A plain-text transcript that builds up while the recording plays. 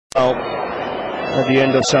Now, at the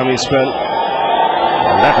end of Sami's spell.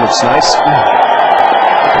 Well, that looks nice. A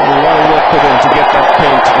lot of work put in to get that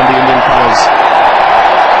paint on the Indian colours.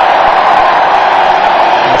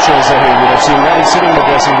 I'm sure Zaheer would have seen that. He's sitting in the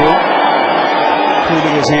dressing room,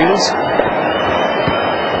 cooling his heels.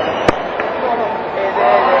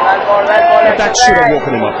 But that should have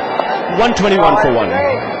woken him up. 121 for 1.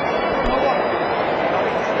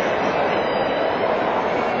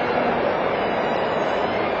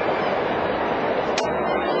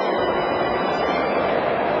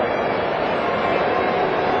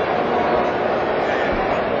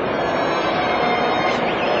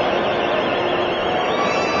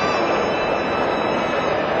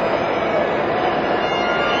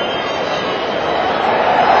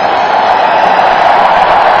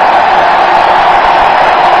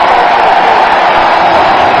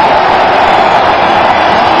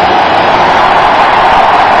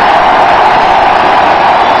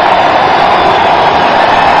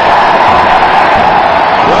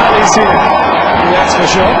 That's for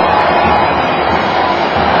sure.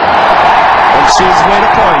 And she's made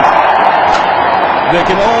a point. They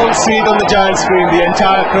can all see it on the giant screen, the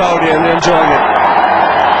entire crowd here, and they're enjoying it.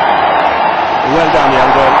 Well done,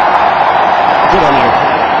 young girl. Good on you.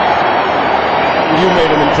 You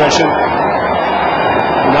made an impression.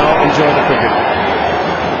 Now enjoy the cricket.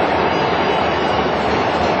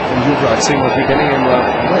 And Yuvraj Singh was beginning in,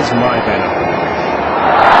 where's my banner?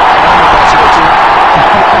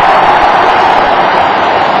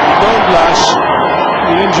 Don't blush,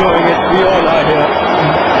 you're enjoying it, we all are here.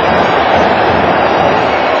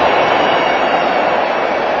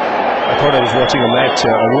 I thought I was watching a match,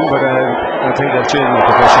 Arun, but I think I've changed my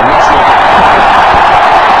profession.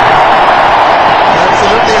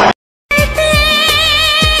 Absolutely.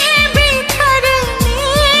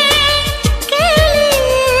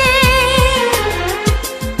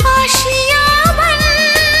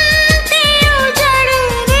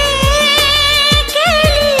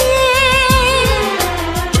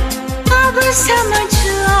 समझ